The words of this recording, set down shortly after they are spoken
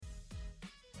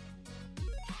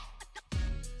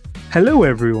Hello,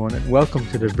 everyone, and welcome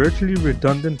to the Virtually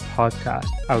Redundant Podcast,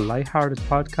 a lighthearted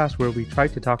podcast where we try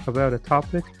to talk about a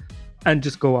topic and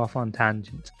just go off on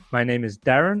tangents. My name is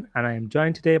Darren, and I am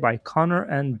joined today by Connor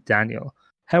and Daniel.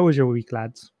 How was your week,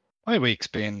 lads? My week's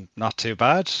been not too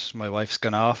bad. My wife's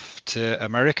gone off to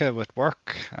America with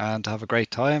work and have a great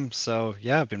time. So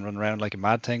yeah, I've been running around like a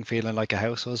mad thing, feeling like a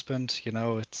house husband. You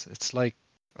know, it's like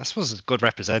I suppose it's a good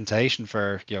representation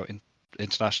for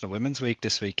International Women's Week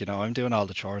this week. You know, I'm doing all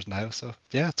the chores in the house, so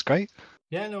yeah, it's great.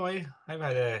 Yeah, no, I've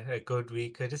had a good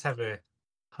week. I just have a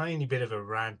tiny bit of a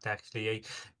rant actually.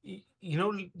 You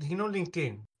know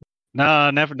LinkedIn. No,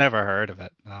 never heard of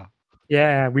it. No.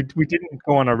 Yeah, we didn't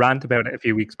go on a rant about it a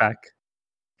few weeks back.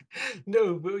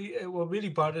 No, but what really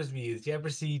bothers me is, do you ever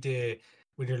see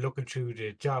when you're looking through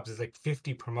the jobs, there's like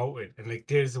 50 promoted, and like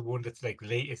there's the one that's like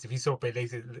latest. If you sort by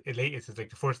latest, it's like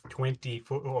the first 20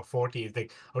 or 40 is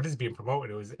like, oh, this is being promoted.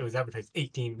 It was advertised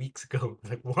 18 weeks ago.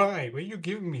 It's like, why? Why are you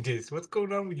giving me this? What's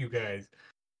going on with you guys?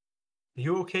 Are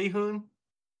you okay, hon?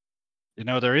 You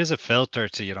know, there is a filter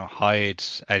to, hide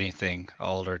anything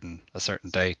older than a certain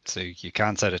date. So you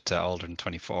can't set it to older than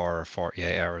 24 or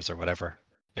 48 hours or whatever.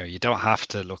 You know, you don't have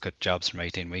to look at jobs from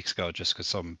 18 weeks ago just because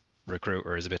some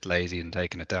recruiter is a bit lazy and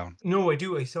taking it down. No, I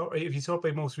do. I saw if you sort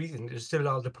by most recent, there's still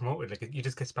all the promoted. Like you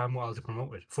just get spam with all the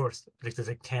promoted first. Like there's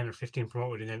like 10 or 15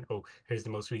 promoted, and then here's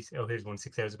the most recent. Oh, here's one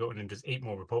 6 hours ago, and then there's 8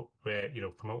 more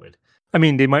promoted. I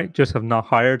mean, they might just have not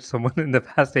hired someone in the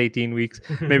past 18 weeks.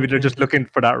 Maybe they're just looking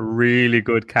for that really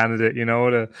good candidate,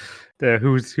 the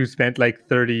who's spent like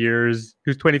 30 years,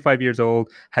 who's 25 years old,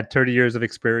 had 30 years of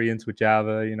experience with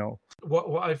Java,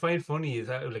 What I find funny is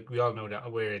that, like, we all know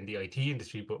that we're in the IT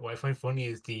industry, but what I find funny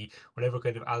is whatever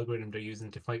kind of algorithm they're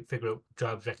using to figure out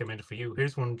jobs recommended for you.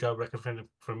 Here's one job recommended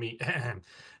for me: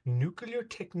 nuclear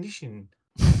technician.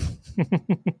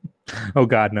 Oh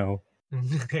God, no.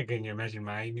 Can you imagine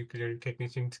my nuclear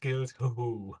technician skills?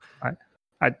 Oh.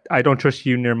 I don't trust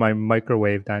you near my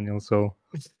microwave, Daniel, so.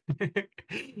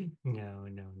 No,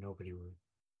 nobody would.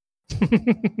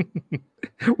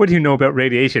 What do you know about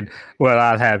radiation? Well,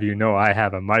 I'll have you know I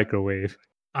have a microwave.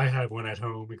 I have one at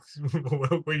home.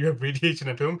 Where you have radiation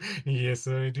at home? Yes,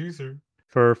 I do, sir.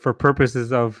 For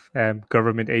purposes of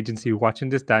government agency watching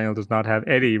this, Daniel does not have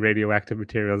any radioactive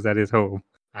materials at his home.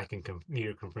 I can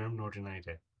neither confirm nor deny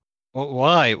that. Well,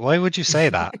 why? Why would you say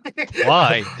that?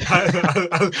 Why?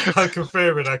 I'll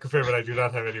confirm it. I do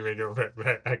not have any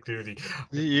radioactivity.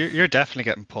 You're definitely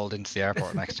getting pulled into the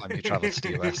airport next time you travel to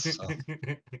the US. So.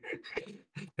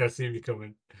 I'll see me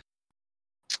coming.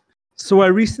 So I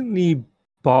recently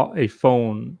bought a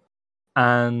phone,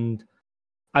 and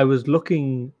I was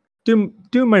doing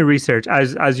my research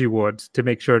as you would to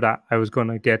make sure that I was going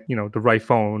to get the right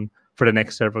phone for the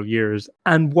next several years.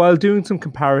 And while doing some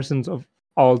comparisons of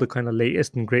all the kind of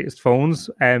latest and greatest phones,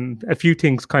 a few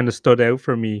things kind of stood out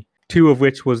for me. Two of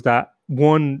which was that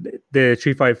one, the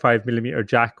 355mm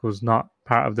jack was not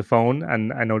part of the phone,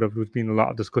 and I know there has been a lot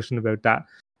of discussion about that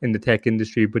in the tech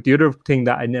industry. But the other thing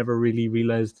that I never really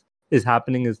realized is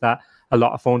happening is that a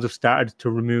lot of phones have started to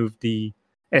remove the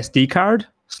SD card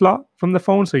slot from the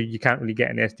phone, so you can't really get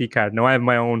an SD card. Now, I have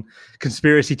my own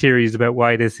conspiracy theories about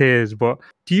why this is, but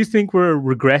do you think we're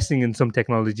regressing in some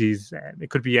technologies? It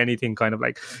could be anything, kind of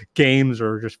like games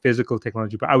or just physical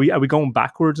technology, but are we going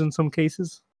backwards in some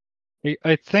cases?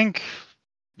 I think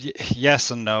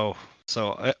yes and no.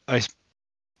 So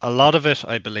a lot of it,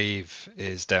 I believe,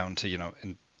 is down to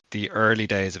in the early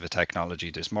days of a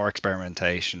technology, there's more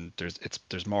experimentation,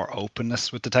 there's more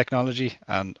openness with the technology,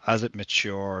 and as it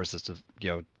matures, as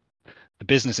the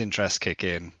business interests kick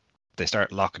in, they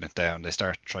start locking it down. They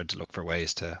start trying to look for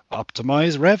ways to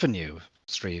optimize revenue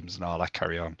streams and all that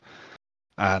carry on.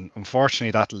 And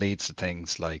unfortunately, that leads to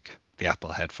things like the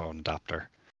Apple headphone adapter,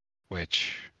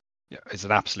 which is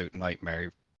an absolute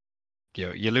nightmare.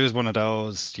 You lose one of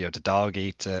those, the dog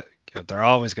eats it. They're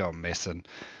always going missing.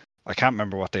 I can't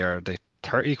remember what they are. They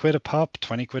 30 quid a pop,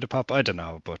 20 quid a pop. I don't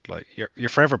know, but like you're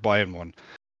forever buying one.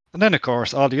 And then of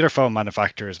course all the other phone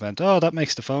manufacturers went, oh, that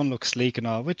makes the phone look sleek and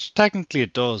all, which technically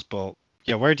it does, but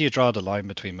where do you draw the line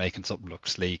between making something look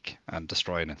sleek and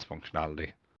destroying its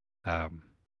functionality?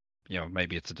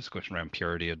 Maybe it's a discussion around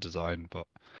purity of design, but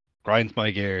grinds my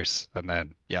gears. And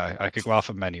then I could go off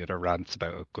on many other rants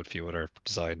about a good few other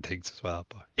design things as well.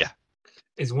 But yeah.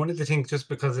 Is one of the things just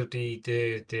because of the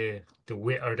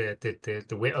width or the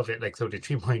width of it, like, so the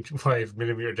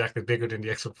 3.5mm jack is bigger than the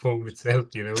actual phone itself,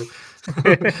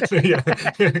 So, yeah,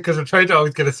 because I'm trying to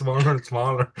always get it smaller and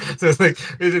smaller. So it's like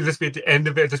it'll just be at the end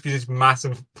of it, just be this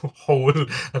massive hole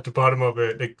at the bottom of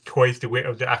it, like twice the width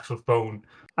of the actual phone.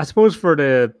 I suppose for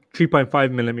the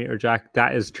 3.5 millimeter jack,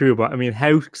 that is true. But I mean,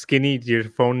 how skinny does your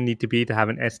phone need to be to have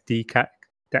an SD card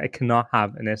that it cannot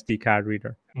have an SD card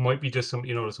reader? Might be just some,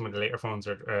 some of the later phones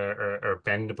are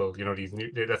bendable. These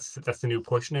new, that's the new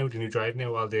push now, the new drive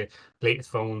now. All the latest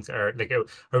phones are like,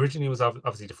 originally it was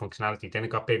obviously the functionality. Then it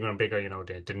got bigger and bigger.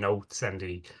 The Notes and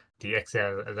the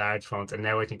XL large phones, and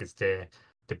now I think it's the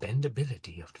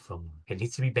bendability of the phone. It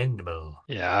needs to be bendable.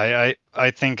 Yeah,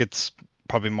 I think it's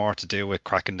probably more to do with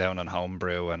cracking down on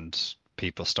homebrew and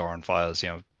people storing files.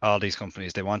 All these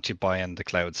companies, they want you buying the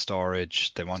cloud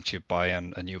storage. They want you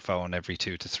buying a new phone every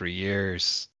 2 to 3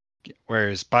 years.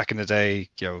 Whereas back in the day,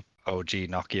 OG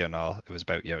Nokia and all, it was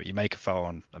about, you make a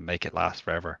phone and make it last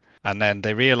forever. And then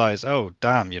they realize, oh,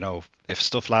 damn, if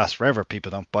stuff lasts forever,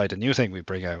 people don't buy the new thing we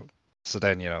bring out. So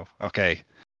then, okay,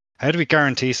 how do we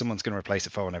guarantee someone's going to replace a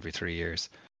phone every 3 years?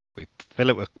 We fill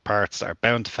it with parts that are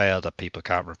bound to fail that people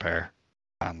can't repair.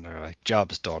 And they're like,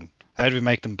 job's done. How do we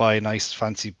make them buy nice,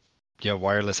 fancy,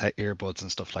 wireless earbuds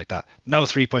and stuff like that? No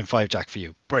 3.5 jack for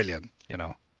you. Brilliant,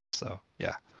 So,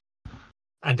 yeah.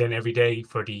 And then every day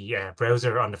for the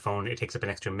browser on the phone, it takes up an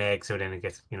extra meg, so then it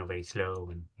gets, very slow,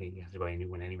 and you have to buy a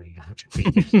new one anyway.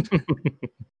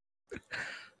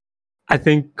 I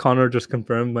think Connor just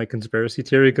confirmed my conspiracy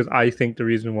theory, because I think the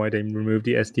reason why they removed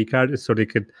the SD card is so they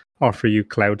could offer you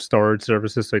cloud storage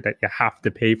services so that you have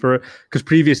to pay for it. Because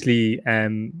previously,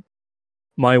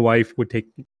 my wife would take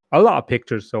a lot of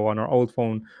pictures. So on our old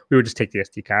phone, we would just take the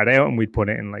SD card out and we'd put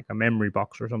it in like a memory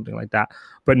box or something like that.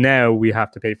 But now we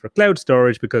have to pay for cloud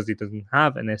storage because it doesn't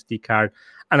have an SD card.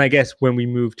 And I guess when we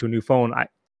move to a new phone,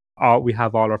 we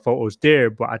have all our photos there.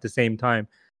 But at the same time,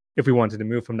 if we wanted to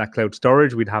move from that cloud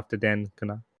storage, we'd have to then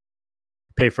kind of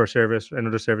pay for a service,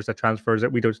 another service that transfers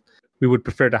it. We would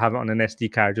prefer to have it on an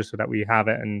SD card just so that we have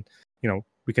it and,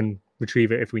 we can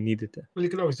retrieve it if we needed to. Well, you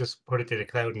could always just put it to the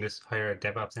cloud and just hire a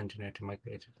DevOps engineer to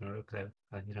migrate it to another cloud.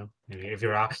 Maybe if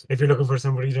you're looking for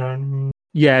somebody to...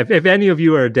 Yeah, if any of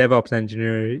you are a DevOps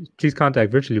engineer, please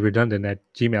contact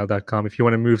virtuallyredundant@gmail.com if you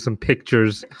want to move some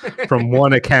pictures from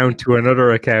one account to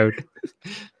another account.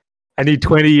 I need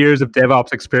 20 years of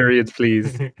DevOps experience,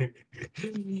 please.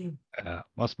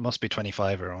 Must be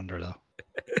 25 or under though.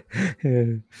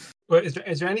 Yeah. Well, is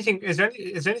there anything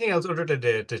else other than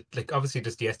the like obviously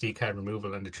just the SD card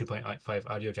removal and the 3.5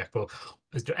 audio jack? But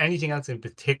is there anything else in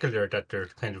particular that they're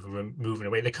kind of moving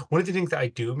away? Like one of the things that I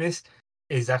do miss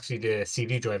is actually the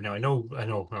CD drive. Now I know. We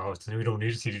don't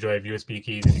need a CD drive, USB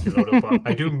keys, and you can load up. But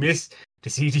I do miss the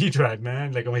CD drive,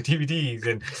 man. Like on my DVDs,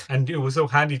 and it was so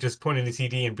handy just putting in the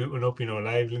CD and booting up,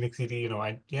 live Linux CD.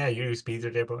 USBs are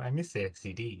there, but I miss the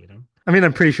CD. I mean,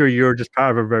 I'm pretty sure you're just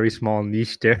part of a very small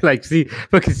niche there. Like,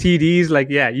 look at CDs. Like,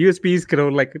 yeah, USBs could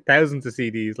hold like thousands of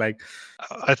CDs. Like,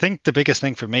 I think the biggest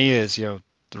thing for me is the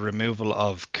removal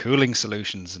of cooling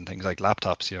solutions and things like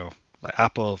laptops. Like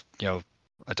Apple.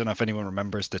 I don't know if anyone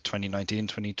remembers the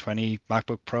 2019-2020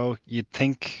 MacBook Pro. You'd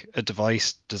think a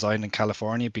device designed in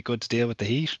California would be good to deal with the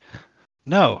heat.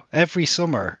 No, every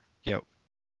summer,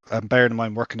 and bearing in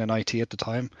mind working in IT at the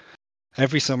time,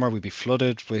 every summer we'd be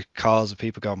flooded with calls of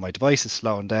people going, my device is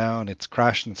slowing down, it's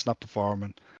crashing, it's not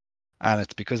performing. And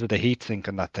it's because of the heat sink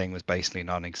on that thing was basically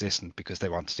non-existent because they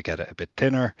wanted to get it a bit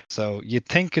thinner. So you'd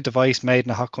think a device made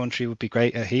in a hot country would be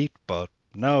great at heat, but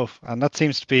no. And that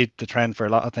seems to be the trend for a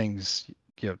lot of things.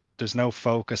 There's no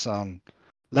focus on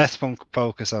the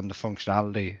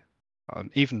functionality on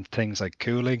even things like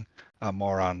cooling,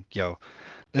 more on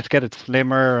let's get it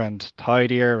slimmer and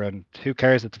tidier, and who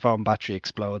cares if the phone battery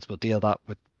explodes? We'll deal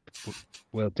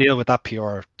with that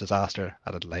pure disaster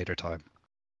at a later time.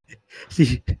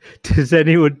 See, does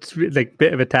anyone, like,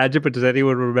 bit of a tangent, but does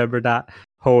anyone remember that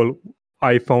whole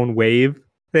iPhone wave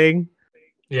thing?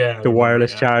 Yeah, the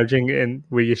wireless charging, and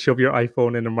where you shove your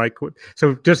iPhone in a micro.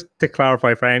 So just to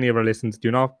clarify for any of our listeners, do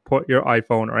not put your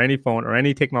iPhone or any phone or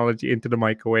any technology into the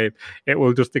microwave. It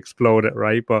will just explode it,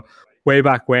 right? But way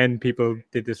back when, people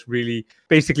did this really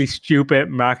basically stupid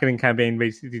marketing campaign.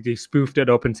 Basically, they spoofed it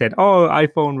up and said, oh,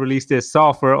 iPhone released this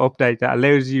software update that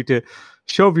allows you to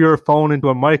shove your phone into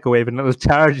a microwave and it'll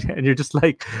charge. And you're just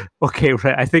like, okay,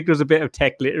 right. I think there's a bit of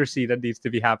tech literacy that needs to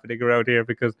be happening around here,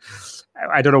 because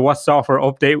I don't know what software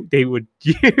update they would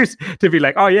use to be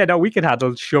like, oh yeah, no, we can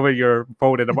handle shoving your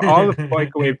phone in. All the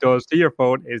microwave does to your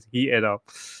phone is heat it up.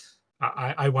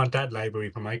 I want that library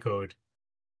for my code.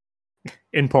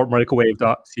 Import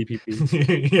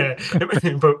microwave.cpp. Yeah,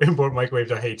 import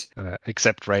microwave.h.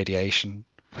 Except radiation.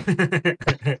 Oh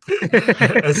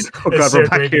God, we're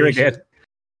back here again.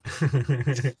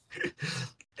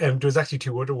 There was actually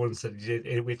two other ones that you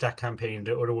did with that campaign.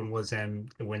 The other one was when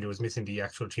it was missing the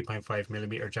actual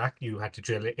 3.5mm jack, you had to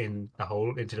drill it in a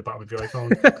hole into the bottom of your iPhone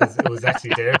because it was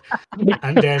actually there.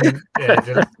 And then,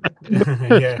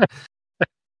 yeah.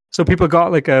 So people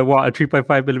got like a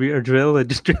 3.5mm drill and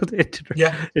just drilled it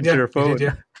into their phone.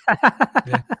 Did,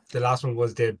 yeah. The last one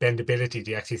was the bendability.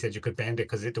 They actually said you could bend it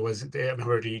because it was. I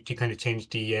remember you kind of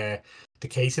changed the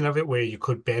casing of it where you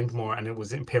could bend more, and it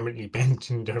was impermanently bent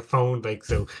in their phone. Like,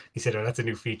 so he said, "Oh, that's a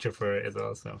new feature for it as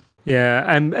well." So yeah,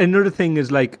 and another thing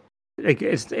is like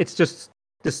it's just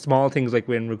the small things like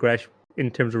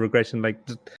in terms of regression. Like,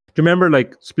 do you remember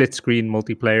like split screen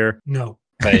multiplayer? No.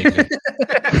 Vaguely.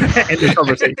 End the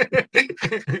conversation.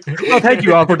 Well, thank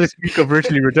you all for this week of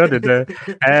Virtually Redundant.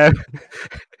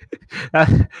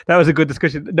 That was a good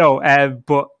discussion. No,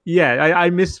 but yeah, I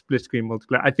miss split screen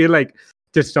multiplayer. I feel like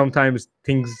just sometimes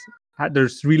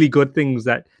there's really good things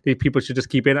that people should just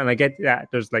keep in, and I get that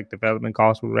there's like development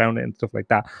costs around it and stuff like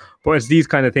that. But it's these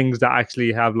kind of things that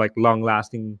actually have like long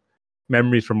lasting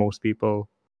memories for most people.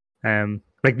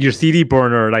 Like your CD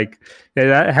burner, like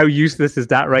how useless is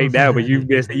that right now? But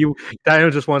Daniel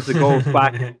just wants to go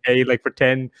back and pay like for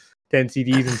 10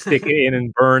 CDs and stick it in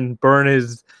and burn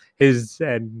his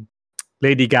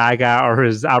Lady Gaga or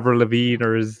his Avril Lavigne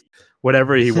or his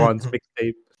whatever he wants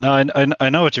mixtape. No, I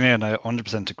know what you mean. I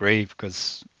 100% agree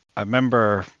because I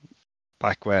remember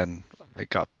back when I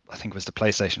think it was the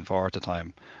PlayStation 4 at the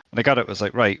time. When I got it, was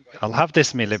like, right, I'll have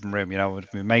this in my living room,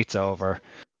 with my mates over.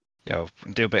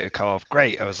 Do a bit of co-op.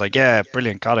 Great. I was like, yeah,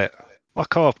 brilliant, got it.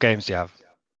 What co-op games do you have?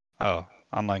 Oh,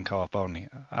 online co-op only.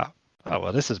 Oh,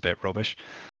 well, this is a bit rubbish.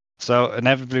 So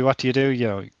inevitably, what do?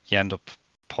 You end up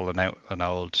pulling out an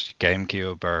old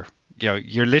GameCube, or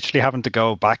you're literally having to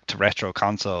go back to retro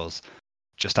consoles,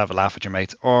 just have a laugh with your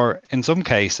mates. Or in some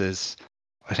cases,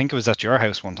 I think it was at your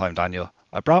house one time, Daniel,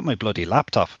 I brought my bloody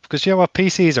laptop because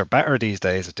PCs are better these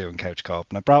days at doing couch co-op,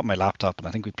 and I brought my laptop, and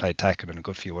I think we played Tekken and a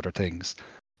good few other things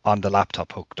on the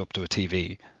laptop hooked up to a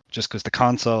TV, just because the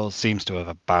console seems to have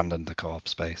abandoned the co-op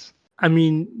space. I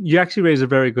mean, you actually raise a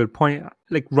very good point.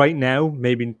 Like right now,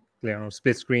 maybe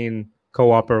split screen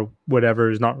co-op or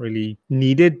whatever is not really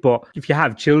needed, but if you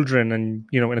have children and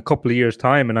in a couple of years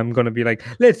time and I'm going to be like,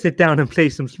 let's sit down and play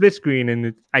some split screen,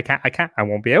 and I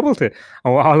won't be able to.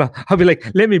 I'll be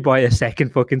like, let me buy a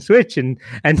second fucking Switch and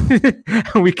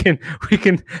we can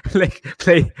like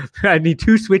play. I need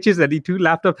 2 Switches, I need 2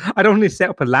 laptops. I don't need to set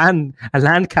up a LAN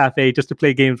cafe just to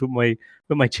play games with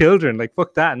my children. Like,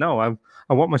 fuck that. No, I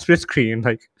want my split screen.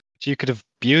 Like, you could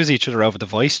abuse each other over the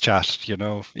voice chat,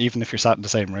 even if you're sat in the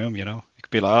same room, You could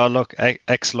be like, oh, look,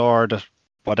 X-Lord,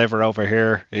 whatever over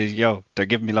here, they're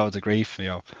giving me loads of grief,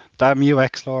 damn you,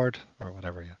 X-Lord, or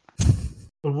whatever, yeah.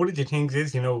 Well, one of the things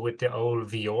is, with the old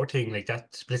VR thing, like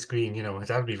that split screen, that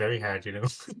would be very hard,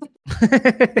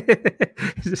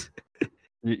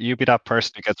 You'd be that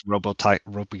person who gets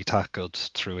rugby tackled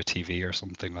through a TV or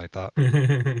something like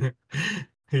that.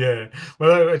 Yeah,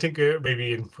 well, I think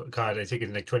maybe in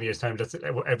like 20 years' time, that's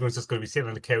everyone's just going to be sitting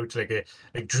on the couch like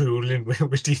drooling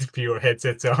with these VR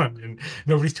headsets on, and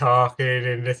nobody's talking,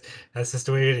 and that's just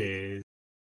the way it is.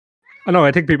 I know.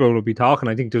 I think people will be talking.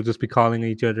 I think they'll just be calling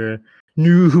each other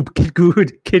noob, kid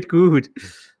good.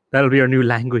 That'll be our new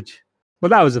language.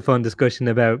 Well, that was a fun discussion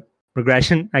about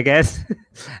regression, I guess.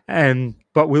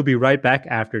 But we'll be right back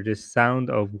after this sound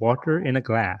of water in a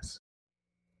glass.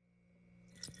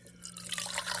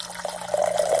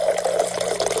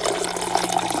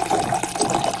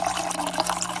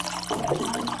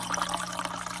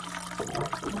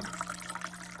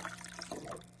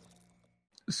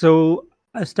 So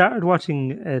I started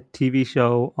watching a TV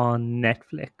show on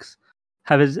Netflix.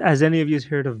 Has any of you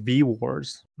heard of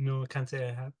V-Wars? No, I can't say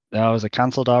I have. No, is it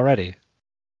cancelled already?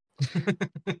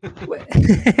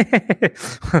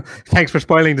 Thanks for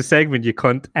spoiling the segment, you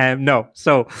cunt. No.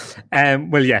 So,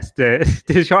 well, yes,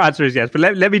 the short answer is yes. But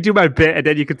let me do my bit, and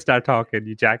then you can start talking,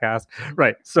 you jackass.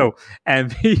 Right. So,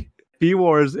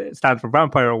 V-Wars stands for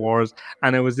Vampire Wars,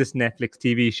 and it was this Netflix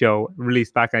TV show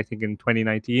released back, I think, in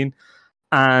 2019.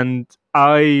 And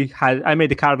I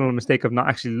made the cardinal mistake of not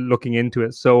actually looking into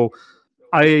it. So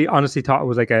I honestly thought it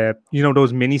was like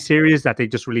those mini series that they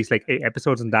just release like 8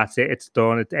 episodes and that's it. It's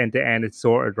done. It's end to end. It's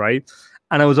sorted, right?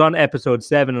 And I was on episode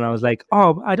 7 and I was like,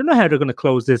 oh, I don't know how they're going to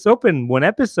close this up in 1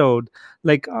 episode.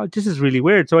 Like, oh, this is really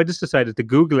weird. So I just decided to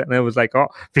Google it and I was like, oh,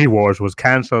 V-Wars was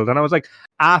cancelled. And I was like,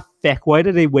 feck, why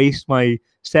did they waste my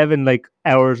 7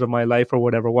 hours of my life or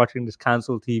whatever watching this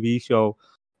cancelled TV show?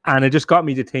 And it just got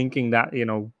me to thinking that,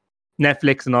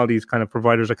 Netflix and all these kind of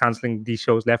providers are cancelling these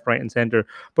shows left, right, and center.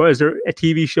 But is there a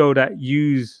TV show that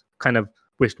you kind of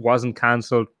wished wasn't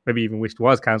cancelled, maybe even wished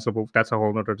was cancelled, but that's a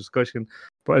whole other discussion.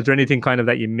 But is there anything kind of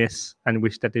that you miss and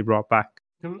wish that they brought back?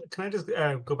 Can I just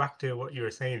go back to what you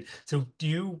were saying? So, do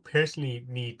you personally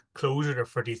need closure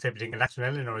for these type of things, and that's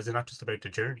relevant, or is it not just about the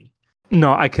journey?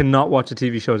 No, I cannot watch a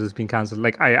TV show that's been cancelled.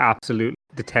 Like, I absolutely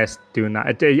detest doing that.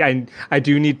 I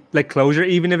do need like closure,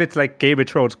 even if it's like Game of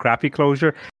Thrones crappy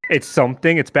closure. It's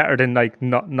something. It's better than like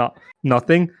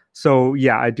nothing. So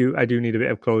yeah, I do need a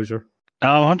bit of closure. No,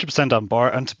 100% on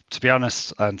board. And to be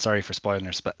honest, and sorry for spoiling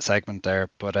your segment there,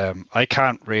 but I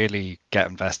can't really get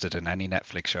invested in any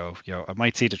Netflix show. I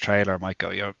might see the trailer, I might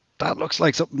go, that looks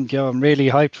like something, I'm really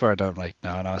hyped for it. And I'm like,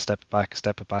 no, step it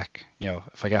back.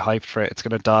 If I get hyped for it, it's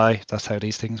going to die. That's how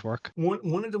these things work.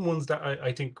 One of the ones that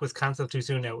I think was cancelled too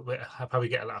soon, now I probably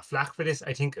get a lot of flack for this.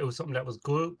 I think it was something that was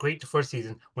great the first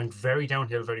season, went very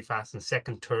downhill very fast in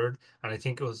second, third, and I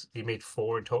think he made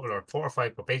 4 in total, or 4 or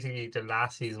 5, but basically the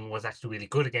last season was actually really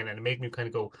good again, and it made me kind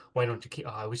of go, why don't you keep,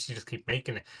 I wish you just keep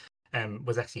making it.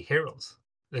 Was actually Heroes.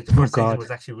 Like the first season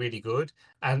was actually really good,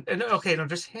 and okay, no,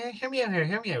 just hear me out here.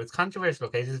 Hear me out. It's controversial.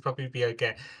 Okay, this is probably be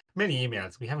like many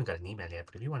emails. We haven't got an email yet,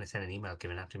 but if you want to send an email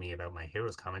giving after me about my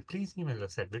Heroes comment, please email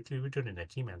us at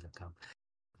virtuallyreturning@gmail.com.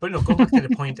 But no, going back to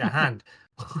the point at hand.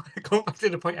 Going back to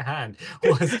the point at hand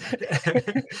was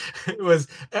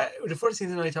the first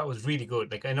season I thought was really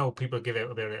good. Like, I know people give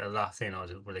out about it a lot, saying,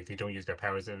 like they don't use their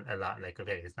powers a lot. Like,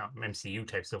 okay, it's not MCU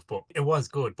type stuff, but it was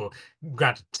good. But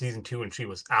granted, season 2 and 3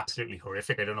 was absolutely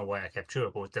horrific. I don't know why I kept through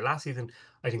it, but the last season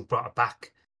I think brought it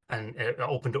back and it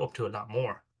opened it up to a lot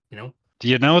more. Do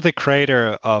you know the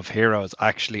creator of Heroes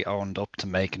actually owned up to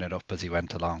making it up as he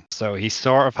went along? So he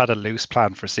sort of had a loose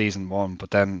plan for season 1,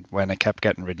 but then when it kept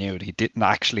getting renewed, he didn't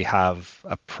actually have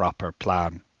a proper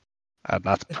plan. And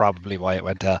that's probably why it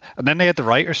went down. And then they had the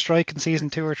writer's strike in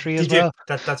season 2 or 3 as well.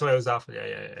 That's why I was off.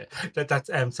 Yeah. That's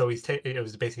so it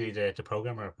was basically the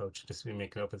programmer approach, just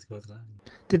make it up as it goes along.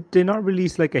 Did they not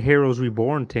release like a Heroes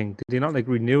Reborn thing? Did they not like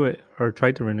renew it or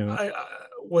try to renew it?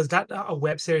 Was that a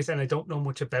web series? And I don't know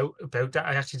much about that.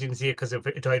 I actually didn't see it because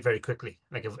it died very quickly.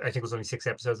 Like, I think it was only 6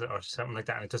 episodes or something like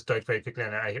that, and it just died very quickly.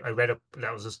 And I read up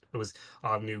that it was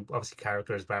all new, obviously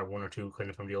characters, bar 1 or 2 kind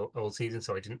of from the old season.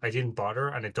 So I didn't bother,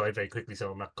 and it died very quickly.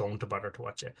 So I'm not going to bother to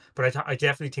watch it. But I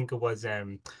definitely think it was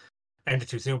ended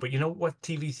too soon. But you know what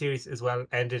TV series as well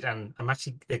ended, and I'm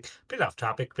actually a bit off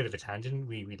topic, bit of a tangent.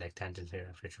 We like tangents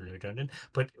here, virtually redundant.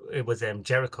 But it was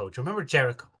Jericho. Do you remember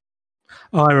Jericho?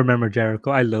 Oh, I remember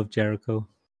Jericho. I love Jericho.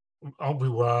 Oh, we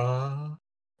were.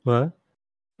 What?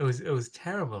 It was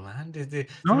terrible, man.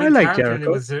 I like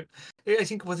Jericho. I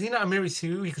think, was he not a Mary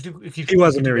Sue? He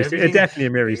was a Mary Sue. Definitely a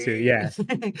Mary Sue. Yeah.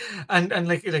 and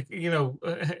like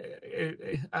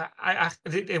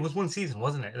it was one season,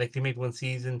 wasn't it? Like, they made one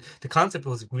season. The concept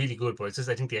was really good, but it's just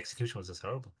I think the execution was just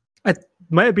horrible. It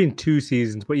might have been 2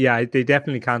 seasons, but yeah, they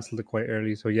definitely cancelled it quite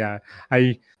early. So yeah,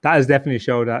 that is definitely a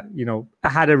show that it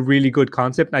had a really good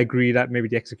concept. I agree that maybe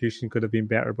the execution could have been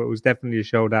better, but it was definitely a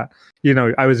show that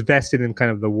I was vested in kind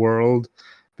of the world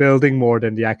building more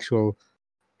than the actual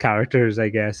characters, I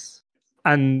guess.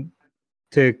 And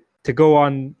to go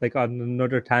on like on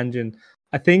another tangent,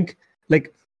 I think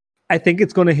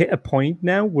it's going to hit a point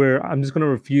now where I'm just going to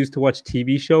refuse to watch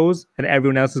TV shows, and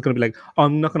everyone else is going to be like, oh,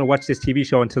 I'm not going to watch this TV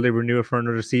show until they renew it for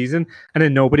another season. And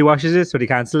then nobody watches it, so they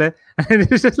cancel it. And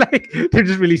it's just like, they're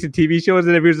just releasing TV shows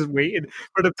and everyone's just waiting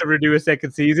for them to renew a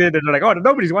second season. And they're like, oh,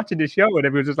 nobody's watching this show. And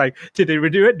everyone's just like, did they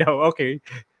renew it? No, okay.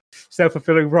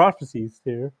 Self-fulfilling prophecies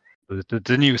here.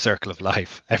 The new circle of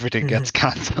life. Everything gets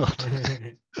cancelled.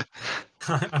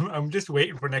 I'm just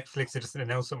waiting for Netflix to just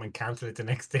announce something and cancel it the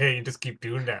next day and just keep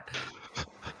doing that.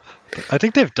 I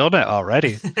think they've done it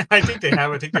already. I think they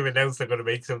have. I think they've announced they're going to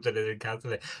make something and then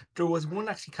cancel it. There was one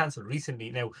actually cancelled recently.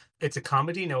 Now, it's a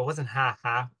comedy. Now, it wasn't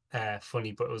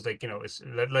funny, but it was like, it's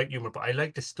light humor. But I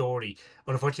like the story.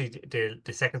 But unfortunately,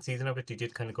 the second season of it, they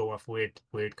did kind of go off weird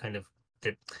kind of.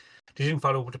 They didn't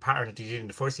follow the pattern that they did in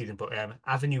the first season. But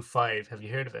Avenue 5, have you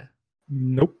heard of it?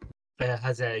 Nope.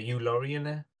 Has Hugh Laurie in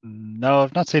it? No,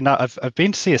 I've not seen that. I've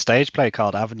been to see a stage play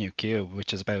called Avenue Q,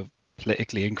 which is about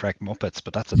politically incorrect Muppets,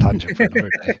 but that's a tangent for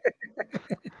another day.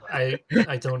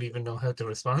 I don't even know how to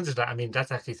respond to that. I mean,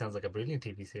 that actually sounds like a brilliant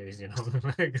TV series, but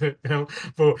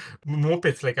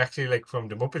Muppets, actually from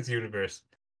the Muppets universe.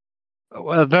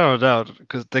 Well, no,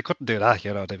 because they couldn't do that.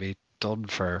 They'd be done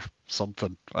for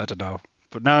something. I don't know.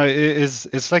 But no,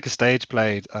 it's like a stage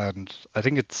play, and I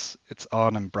think it's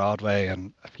on in Broadway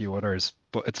and a few others.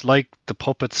 But it's like the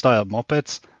puppet style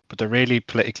Muppets, but they're really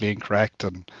politically incorrect,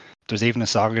 and there's even a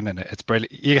song in it. It's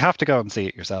brilliant. You have to go and see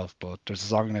it yourself, but there's a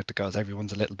song in it that goes,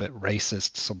 "Everyone's a little bit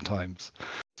racist sometimes,"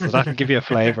 so that can give you a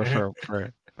flavour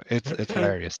for it's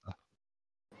hilarious.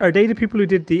 Are they the people who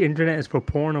did The Internet is for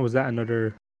Porn, or was that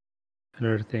another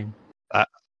thing?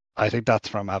 I think that's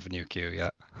from Avenue Q.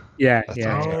 Yeah. Yeah, That's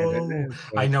yeah. Oh,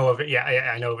 I know of it. Yeah,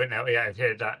 I know of it now. Yeah, I've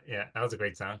heard that. Yeah, that was a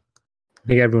great song. I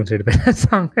think everyone's heard about that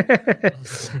song.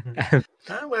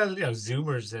 Well,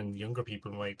 Zoomers and younger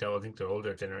people might, though. I think the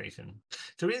older generation.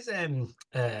 There is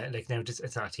like now, just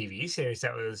it's not a TV series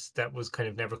that was kind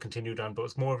of never continued on, but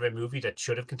it's more of a movie that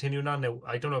should have continued on. Now,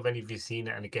 I don't know if any of you seen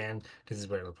it, and again, this is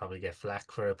where I'll probably get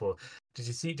flack for it. But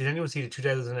did anyone see the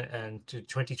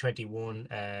 2021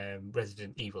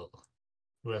 Resident Evil?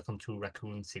 Welcome to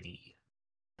Raccoon City.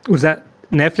 Was that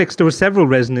Netflix? There were several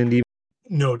Resident Evil.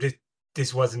 No,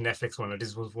 this wasn't Netflix one.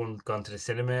 This was one gone to the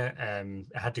cinema. It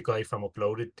had the guy from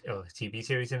Uploaded TV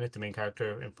series in it, the main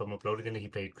character from Uploaded in it. He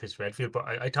played Chris Redfield, but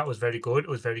I thought it was very good. It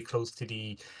was very close to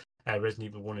the Resident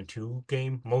Evil 1 and 2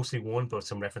 game, mostly 1, but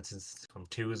some references from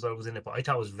 2 as well was in it. But I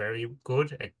thought it was very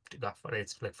good.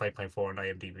 It's like 5.4 on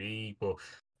IMDb, but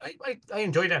I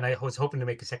enjoyed it, and I was hoping to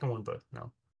make a second one, but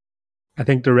no. I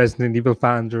think the Resident Evil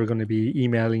fans are going to be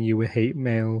emailing you with hate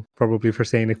mail, probably for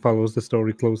saying it follows the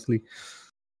story closely.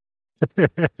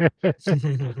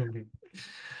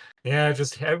 Yeah,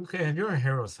 just if you're a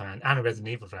Heroes fan and a Resident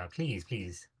Evil fan,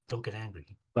 please don't get angry.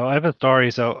 So I have a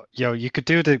story. So you could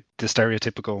do the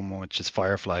stereotypical one, which is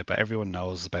Firefly, but everyone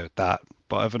knows about that.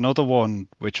 But I have another one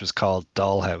which was called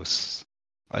Dollhouse.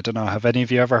 I don't know. Have any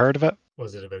of you ever heard of it?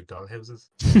 Was it about dollhouses?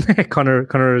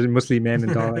 Connor is mostly men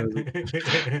and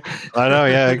dollhouses. I know.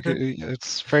 Yeah,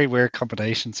 it's very weird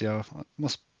combinations. I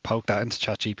must poke that into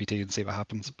ChatGPT and see what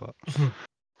happens. But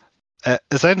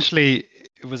essentially,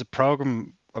 it was a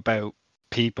program about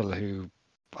people who,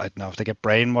 I don't know, if they get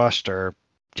brainwashed or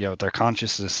their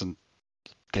consciousness, and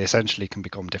they essentially can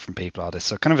become different people. All this,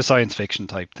 so kind of a science fiction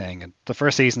type thing. And the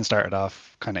first season started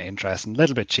off kind of interesting, a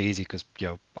little bit cheesy because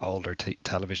older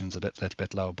television's a little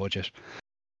bit low budget.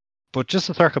 But just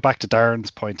to circle back to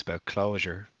Darren's point about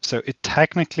closure, so it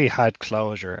technically had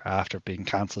closure after being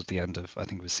cancelled at the end of, I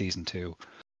think it was season 2.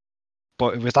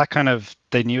 But it was that kind of,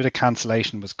 they knew the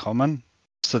cancellation was coming,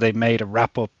 so they made a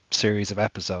wrap-up series of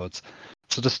episodes.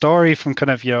 So the story from kind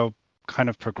of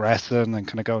progressing and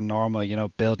kind of going normal,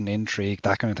 building intrigue,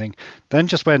 that kind of thing, then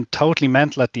just went totally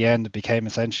mental at the end. It became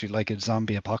essentially like a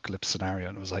zombie apocalypse scenario,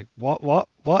 and it was like, what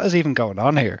is even going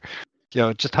on here?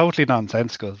 Just totally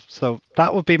nonsensical. So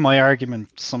that would be my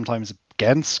argument sometimes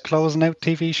against closing out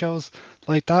TV shows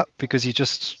like that, because you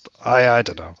just, I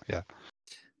don't know, yeah.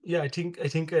 Yeah, I think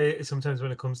sometimes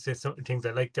when it comes to certain things,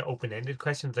 I like the open-ended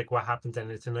questions, like what happens,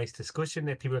 and it's a nice discussion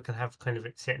that people can have kind of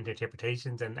certain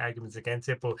interpretations and arguments against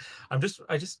it. But I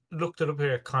just looked it up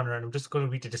here, Connor, and I'm just going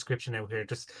to read the description out here,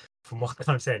 just from what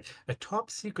Connor said. A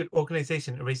top secret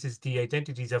organization erases the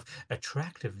identities of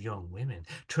attractive young women,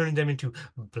 turning them into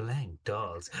blank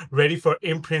dolls, ready for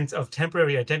imprints of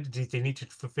temporary identities they need to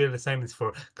fulfill assignments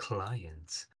for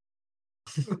clients.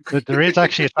 There is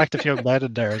actually attractive young men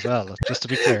in there as well, just to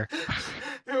be clear.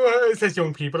 Well, it says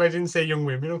young people. I didn't say young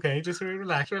women. Okay, just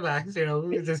relax. There's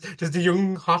the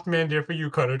young hot man there for you,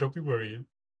 Connor. Don't be worried.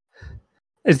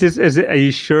 Are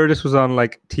you sure this was on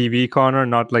like TV Corner,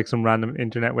 not like some random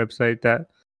internet website that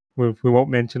we won't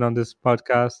mention on this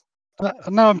podcast?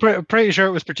 No, I'm pretty sure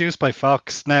it was produced by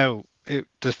Fox. Now,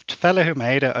 the fella who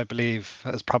made it, I believe,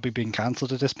 has probably been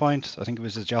cancelled at this point. I think it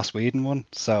was the Joss Whedon one,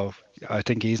 so I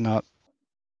think he's not.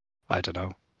 I don't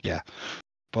know. Yeah,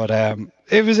 but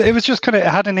it was just kind of, it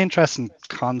had an interesting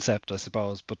concept, I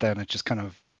suppose. But then it just kind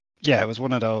of, it was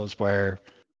one of those where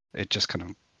it just kind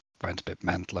of went a bit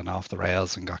mental and off the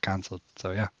rails and got cancelled.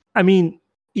 So yeah. I mean,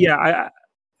 yeah,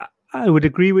 I would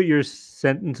agree with your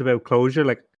sentence about closure.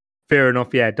 Like, fair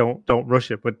enough. Yeah, don't rush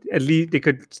it. But at least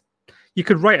you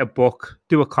could write a book,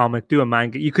 do a comic, do a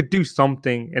manga. You could do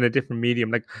something in a different medium.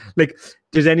 Like,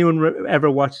 does anyone ever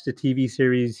watch the TV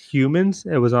series Humans?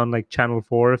 It was on like Channel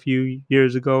 4 a few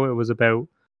years ago. It was about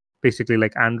basically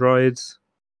like androids.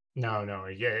 No.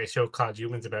 Yeah, a show called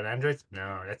Humans about androids.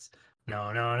 No,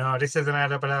 this doesn't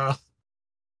add up at all.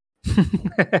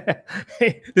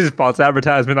 This is false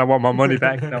advertisement. I want my money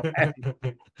back. No.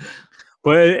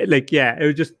 But it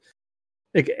was just.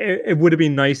 Like it would have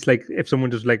been nice, like if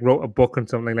someone just like wrote a book on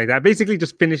something like that. Basically,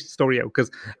 just finish the story out, because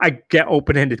I get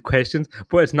open-ended questions,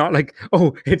 but it's not like,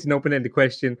 oh, it's an open-ended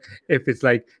question if it's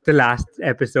like the last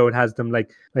episode has them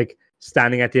like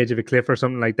standing at the edge of a cliff or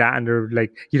something like that, and they're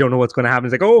like, you don't know what's going to happen.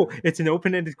 It's like, oh, it's an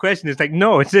open-ended question. It's like,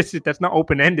 no, that's not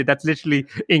open-ended. That's literally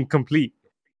incomplete.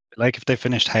 Like if they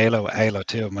finished Halo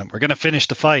 2 and went, we're going to finish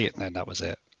the fight, and then that was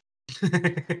it.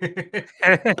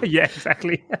 Yeah,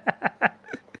 exactly.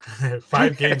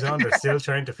 5 games on, they're still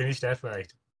trying to finish that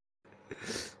fight.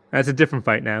 That's a different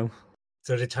fight now.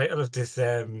 So the title of this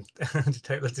the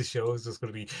title of the show is just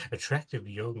going to be "Attractive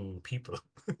Young People."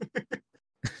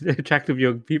 Attractive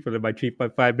young people in my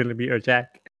 3.5mm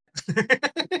jack.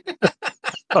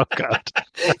 Oh God.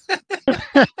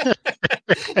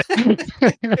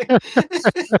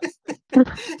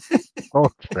 Oh,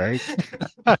 sake.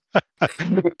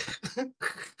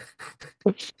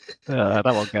 That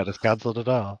won't get us cancelled at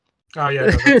all. Oh yeah,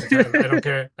 no, that's the title. I don't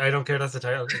care. I don't care. That's the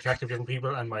title. Attractive Young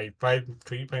People and my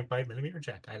 3.5mm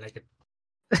jack. I like it.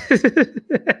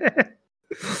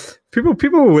 People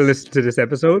will listen to this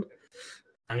episode.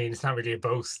 I mean, it's not really a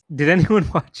boast. Did anyone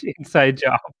watch Inside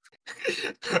Job?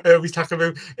 we talking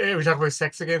about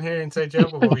sex again here, Inside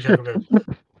Job, or what are we talking about?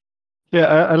 Yeah,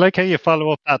 I like how you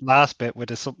follow up that last bit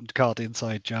with something called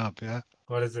Inside Job. Yeah.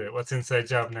 What is it? What's Inside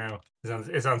Job now?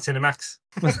 It's on Cinemax.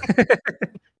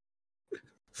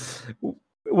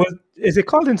 Is it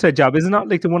called Inside Job? Is it not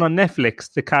like the one on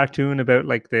Netflix, the cartoon about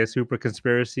like the super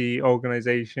conspiracy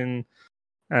organization?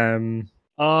 Oh,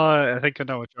 I think I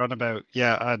know what you're on about.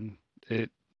 Yeah, and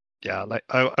like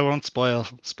I won't spoil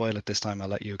it this time. I'll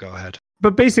let you go ahead.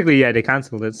 But basically, yeah, they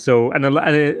cancelled it. So, and a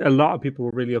lot of people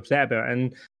were really upset about it.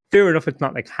 And fair enough, it's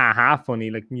not like ha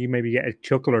funny. Like you maybe get a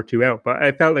chuckle or two out, but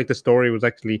I felt like the story was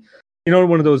actually,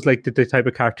 one of those like the type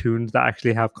of cartoons that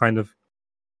actually have kind of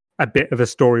a bit of a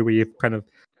story where you kind of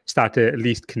start to at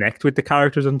least connect with the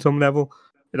characters on some level.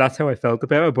 That's how I felt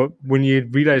about it. But when you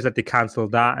realize that they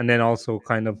cancelled that, and then also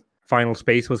kind of Final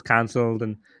Space was cancelled,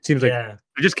 and it seems like they're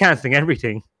just cancelling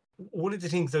everything. One of the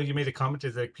things, though, you made a comment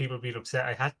is like people being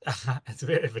upset. It's a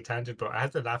bit of a tangent, but I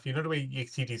had to laugh. You know the way you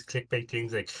see these clickbait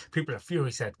things, like people are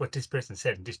furious at what this person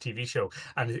said in this TV show,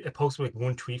 and it posts like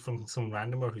one tweet from some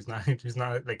randomer who's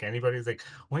not like anybody. It's like,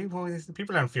 why is the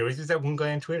people aren't furious? Is that one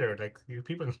guy on Twitter? Like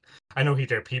people, I know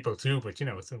they're people too, but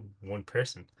it's one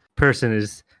person. Person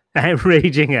is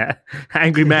raging at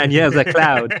angry man yells at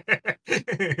cloud.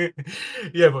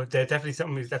 Yeah, but definitely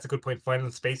something. That's a good point.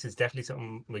 Final Space is definitely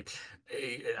something like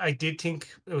I did think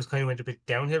it was kind of went a bit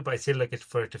downhill, but I still like it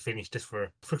for it to finish just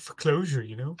for closure.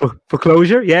 For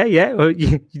closure, yeah.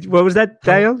 What was that,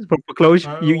 Dale? For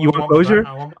closure, you want closure?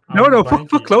 No,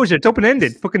 fuck closure. It's open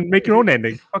ended. Fucking make your own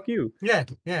ending. Fuck you. Yeah,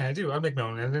 I do. I'll make my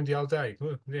own ending. They all die.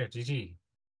 Oh, yeah, GG.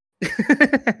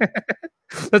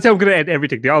 That's how I'm gonna end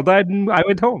everything. They all died, and I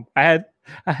went home. I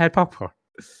had popcorn.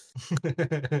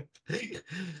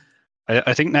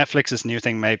 I think Netflix's new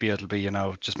thing, maybe it'll be,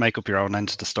 just make up your own end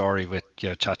to the story with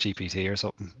ChatGPT or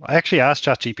something. I actually asked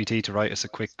ChatGPT to write us a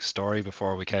quick story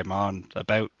before we came on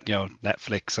about,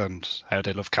 Netflix and how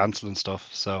they love cancelling stuff.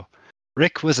 So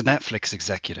Rick was a Netflix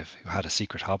executive who had a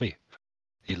secret hobby.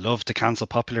 He loved to cancel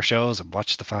popular shows and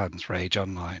watch the fans rage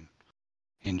online.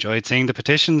 He enjoyed seeing the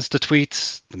petitions, the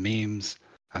tweets, the memes,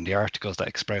 and the articles that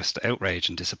expressed outrage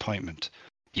and disappointment.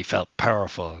 He felt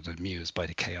powerful and amused by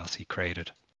the chaos he created.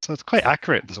 So it's quite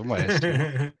accurate in some ways.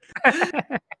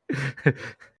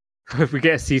 If we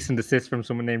get a cease and desist from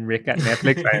someone named Rick at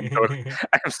Netflix,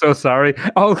 I'm so sorry.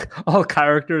 All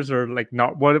characters are like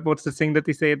not what's the thing that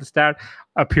they say at the start?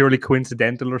 Are purely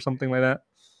coincidental or something like that.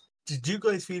 Did you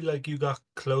guys feel like you got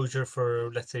closure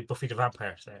for, let's say, Buffy the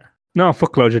Vampire Slayer? No,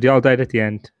 fuck closure. They all died at the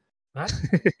end. What?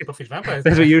 Buffy the Vampire Slayer?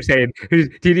 That's what you're saying. Do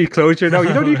you need closure? No,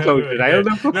 you don't need closure. I don't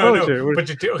know closure. No, but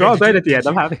they all died at the end.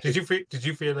 I'm happy. Did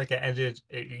you feel like it ended?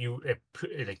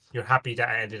 You're happy that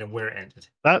it ended and where it ended?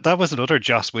 That was another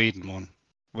Joss Whedon one,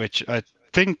 which I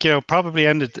think probably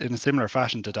ended in a similar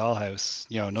fashion to Dollhouse.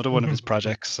 Another one of his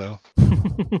projects. So.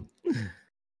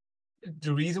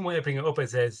 The reason why I bring it up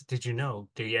is, did you know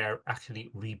they are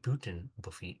actually rebooting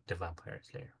Buffy the Vampire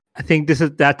Slayer? I think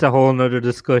that's a whole nother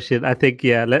discussion. I think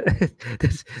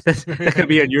that could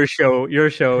be on your show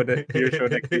next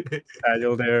week,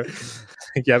 Daniel. There, I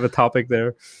think you have a topic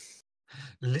there.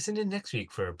 Listen in next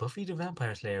week for Buffy the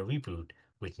Vampire Slayer reboot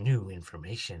with new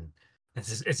information.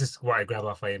 It's just what I grab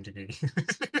off IMDb.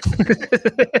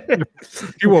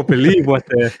 You won't believe what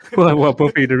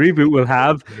Buffy the reboot will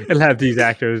have. It'll have these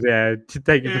actors.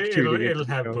 Thank you for tuning in. It'll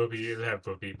have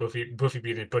Buffy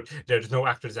being it, but there's no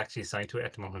actors actually assigned to it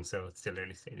at the moment, so it's still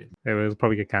early stages. It will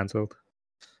probably get cancelled.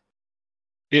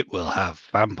 It will have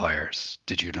vampires.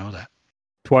 Did you know that?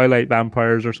 Twilight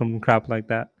vampires or some crap like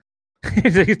that.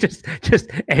 just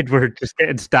Edward just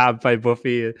getting stabbed by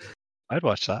Buffy. I'd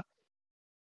watch that.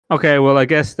 Okay, well, I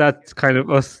guess that's kind of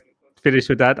us finished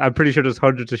with that. I'm pretty sure there's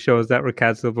hundreds of shows that were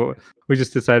cancelled, but we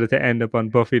just decided to end up on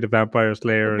Buffy the Vampire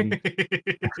Slayer. And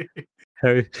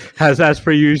as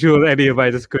per usual, any of my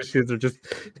discussions are just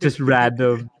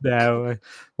random now.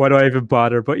 Why do I even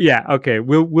bother? But yeah, okay,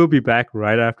 we'll be back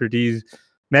right after these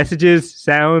messages,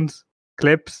 sounds,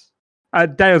 clips.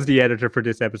 Daniel's the editor for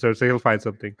this episode, so he'll find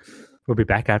something. We'll be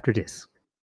back after this.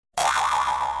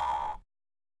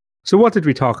 So what did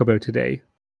we talk about today?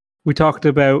 We talked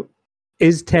about,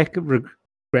 is tech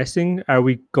regressing? Are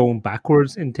we going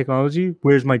backwards in technology?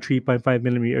 Where's my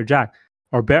 3.5mm jack?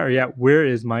 Or better yet, where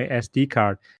is my SD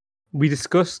card? We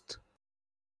discussed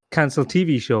cancelled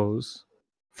TV shows,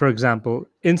 for example,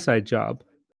 Inside Job,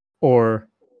 or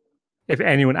if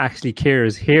anyone actually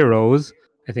cares, Heroes.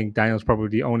 I think Daniel's probably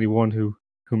the only one who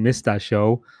missed that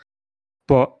show.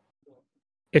 But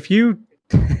if you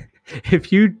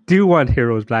do want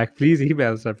Heroes Black, please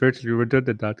email us at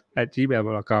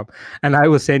virtuallyredundant@gmail.com, and I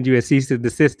will send you a cease and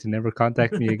desist and never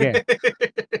contact me again.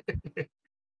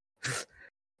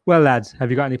 Well, lads,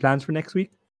 have you got any plans for next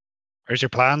week? Where's your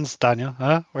plans, Daniel?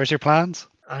 Huh? Where's your plans?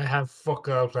 I have fuck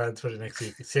all plans for the next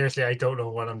week. Seriously, I don't know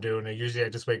what I'm doing. I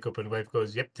just wake up and the wife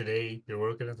goes, "Yep, today you're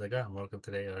working." It's like, "Oh, I'm working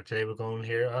today," or "Today we're going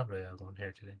here." "Oh, right, I'm going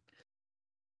here today."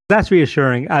 That's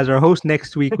reassuring, as our host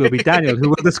next week will be Daniel, who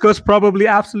will discuss probably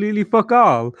absolutely fuck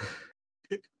all.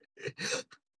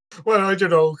 Well, I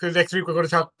don't know, because next week we're going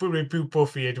to talk reboot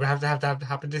Buffy. Do we have to have that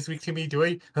happen this week, Timmy? Do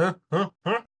we? Huh?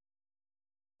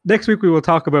 Next week we will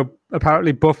talk about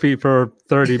apparently Buffy for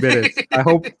 30 minutes. I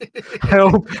hope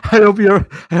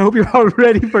you're all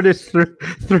ready for this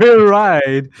thrill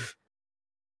ride.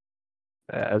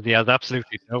 He has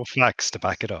absolutely no facts to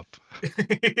back it up.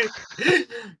 It's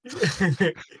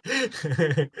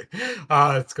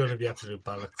going to be absolute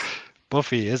bollocks.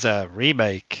 Buffy is a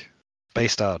remake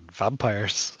based on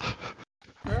vampires.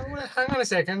 Well, hang on a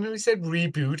second. We said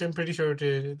reboot. I'm pretty sure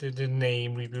the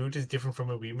name reboot is different from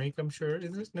a remake. I'm sure,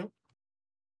 isn't it? No.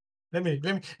 Let me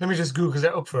just Google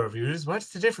that up for our viewers. What's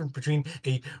the difference between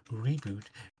a reboot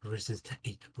versus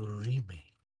a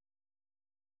remake?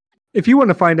 If you want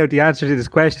to find out the answer to this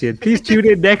question, please tune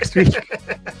in next week,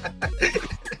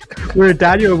 where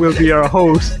Daniel will be our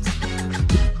host.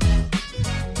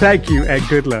 Thank you and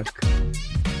good luck.